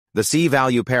The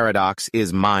C-value paradox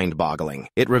is mind-boggling.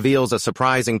 It reveals a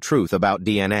surprising truth about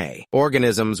DNA.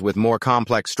 Organisms with more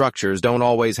complex structures don't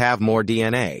always have more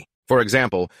DNA. For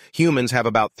example, humans have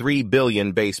about 3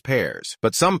 billion base pairs,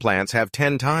 but some plants have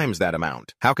 10 times that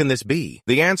amount. How can this be?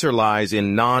 The answer lies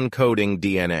in non-coding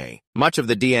DNA. Much of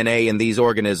the DNA in these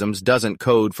organisms doesn't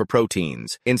code for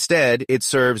proteins. Instead, it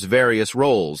serves various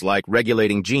roles, like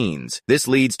regulating genes. This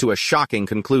leads to a shocking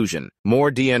conclusion.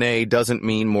 More DNA doesn't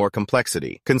mean more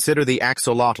complexity. Consider the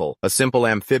axolotl, a simple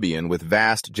amphibian with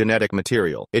vast genetic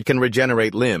material. It can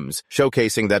regenerate limbs,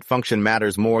 showcasing that function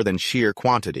matters more than sheer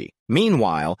quantity.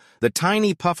 Meanwhile, the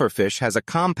tiny pufferfish has a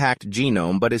compact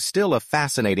genome but is still a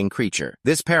fascinating creature.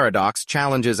 This paradox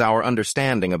challenges our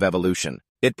understanding of evolution.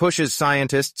 It pushes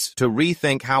scientists to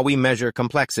rethink how we measure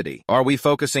complexity. Are we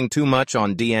focusing too much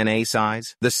on DNA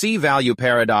size? The C-value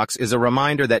paradox is a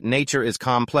reminder that nature is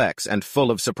complex and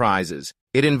full of surprises.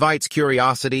 It invites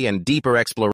curiosity and deeper exploration.